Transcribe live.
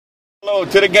hello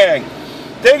to the gang.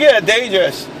 Take it,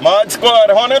 Dangerous. ModSquad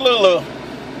Honolulu.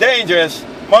 Dangerous.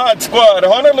 ModSquad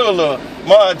Honolulu.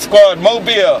 ModSquad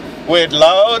Mobile with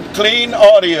loud, clean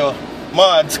audio.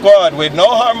 ModSquad with no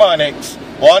harmonics.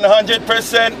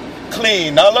 100%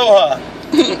 clean. Aloha.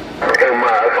 Hey,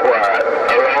 ModSquad.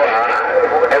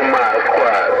 Aloha. Hey,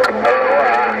 ModSquad.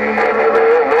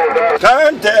 Aloha.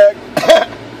 Contact.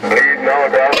 Need no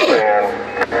doubt, man.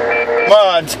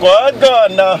 ModSquad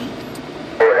gone now.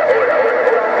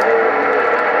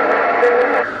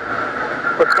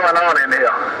 What's going on in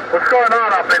here? What's going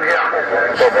on up in here?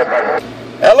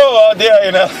 Hello out there,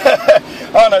 you know,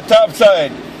 on the top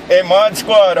side. Hey,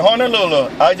 ModSquad Honolulu.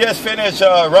 I just finished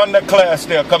run the class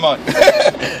there. Come on. Oh, I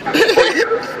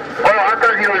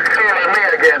thought you was calling me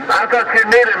again. I thought you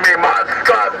needed me,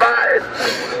 ModSquad. Bye.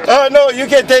 Oh, no, you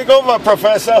can take over,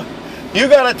 Professor. You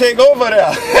got to take over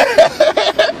there.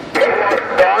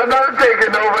 No, I'm not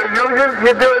taking over.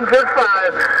 You're doing just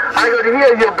fine. I could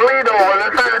hear you bleed over.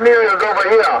 That's how I knew you was over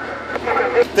here.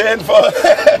 10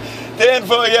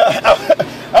 for, yeah.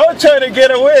 I was trying to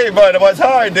get away, but it was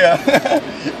hard there.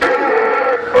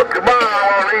 Well, tomorrow I'm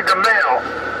going to read the mail.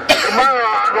 Tomorrow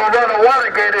I'm going to run a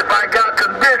Watergate if I got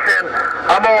condition.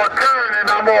 I'm going to turn and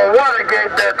I'm going to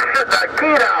Watergate that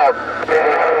key out.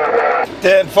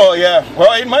 10-4, yeah.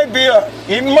 Well, it might be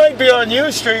on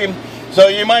Ustream, so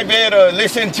you might be able to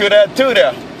listen to that too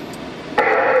there.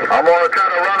 I'm going to try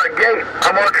to run a gate.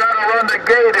 I'm going to try to run the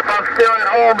gate if I'm still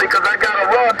at home because I got to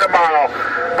run tomorrow.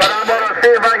 But I'm going to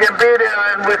see if I can be there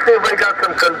and we'll see if we got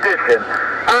some condition.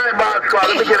 All right, ModSquad,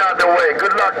 let me get out of the way.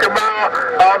 Good luck tomorrow.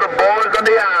 All the boys on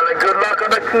the island. Good luck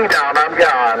on the key down. I'm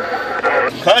gone.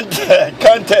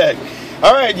 Contact.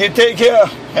 All right, you take care.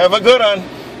 Have a good one.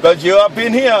 Because you're up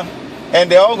in here. And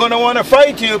they're all going to want to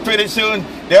fight you pretty soon.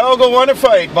 They're all going to want to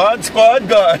fight. ModSquad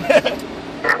gone.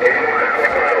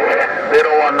 They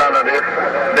don't want none of this.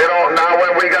 They don't. Now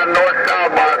when we got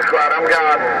north-south ModSquad, I'm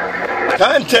gone.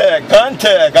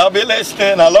 Contact. I'll be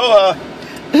listening. Aloha.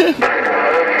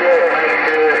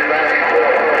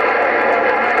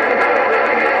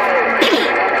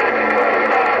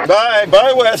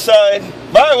 Bye, West Side.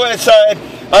 Bye, West Side.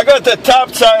 I got the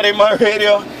top side in my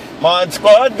radio.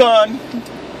 ModSquad gone.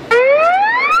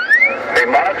 Hey,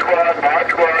 ModSquad,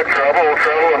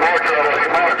 trouble, no trouble. Hey,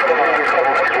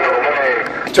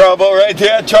 ModSquad, Trouble right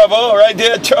there,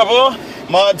 trouble.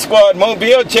 ModSquad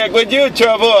Mobile, check with you,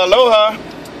 trouble. Aloha. Hey,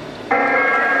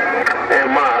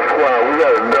 ModSquad, we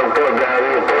got a dump truck down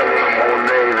here plenty more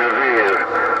days as is.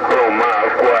 Oh,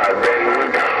 ModSquad,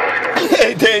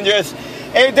 Hey, Dangerous.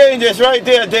 Hey, Dangerous, right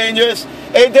there, Dangerous.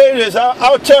 Hey, Dangerous,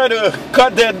 I'll try to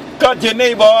cut your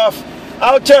neighbor off.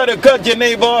 I'll try to cut your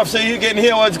neighbor off so you can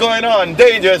hear what's going on.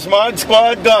 Dangerous,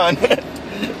 ModSquad gone. ModSquad,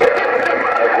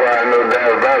 no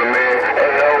doubt about it, man.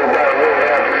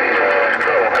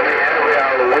 Hey, every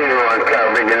Halloween on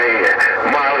top of the air.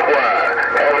 ModSquad,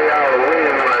 every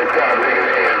Halloween on top of the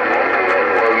air.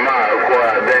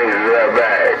 ModSquad, Dangerous, right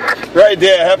back. Right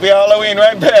there, happy Halloween,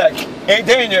 right back. Hey,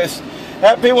 Dangerous,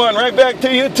 happy one, right back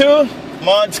to you too.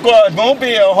 ModSquad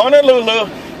Mobile, Honolulu.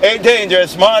 Hey,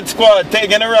 Dangerous, ModSquad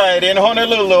taking a ride in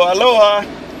Honolulu. Aloha.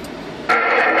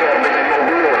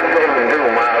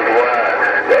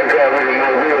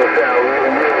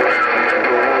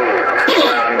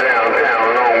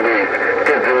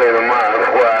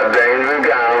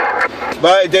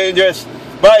 Bye, Dangerous.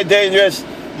 Bye, Dangerous.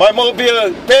 My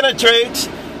mobile penetrates.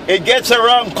 It gets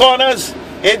around corners.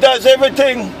 It does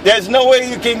everything. There's no way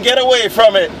you can get away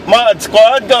from it.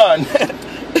 ModSquad gone.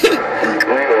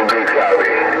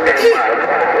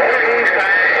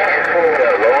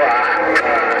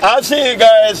 I'll see you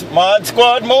guys.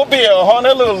 ModSquad Mobile,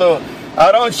 Honolulu.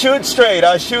 I don't shoot straight.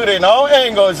 I shoot in all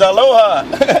angles. Aloha. You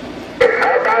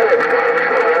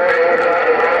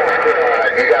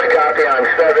got a copy on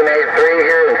 783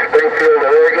 here in Springfield,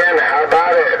 Oregon. How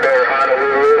about it there,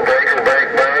 Honolulu? Break.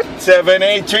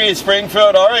 783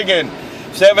 Springfield, Oregon.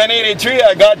 783,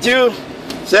 I got you.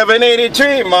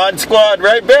 783, ModSquad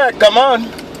right back. Come on.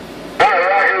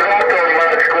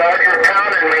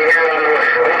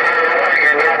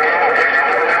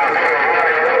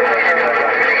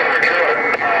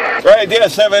 Right there,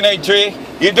 783.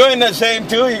 You're doing the same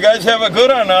too. You guys have a good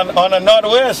one on the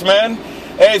Northwest, man.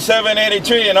 Hey,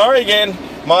 783 in Oregon.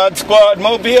 ModSquad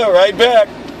Mobile right back.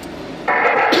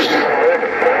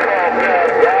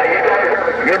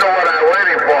 You know what I'm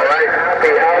waiting for, right?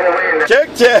 The Halloween. Check.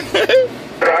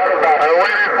 I'm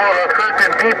waiting for the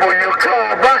certain people you call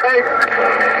back.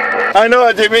 I know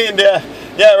what you mean there.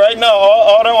 Yeah, right now,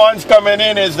 all the ones coming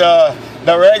in is the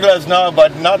regulars now,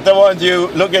 but not the ones you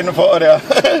looking for there.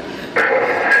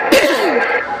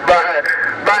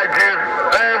 Bye, Jim.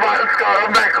 Hey, ModSquad,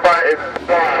 I'm back quiet.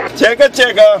 Checka,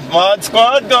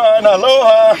 ModSquad gone,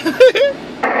 aloha.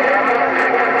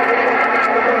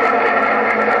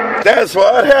 That's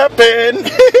what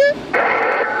happened.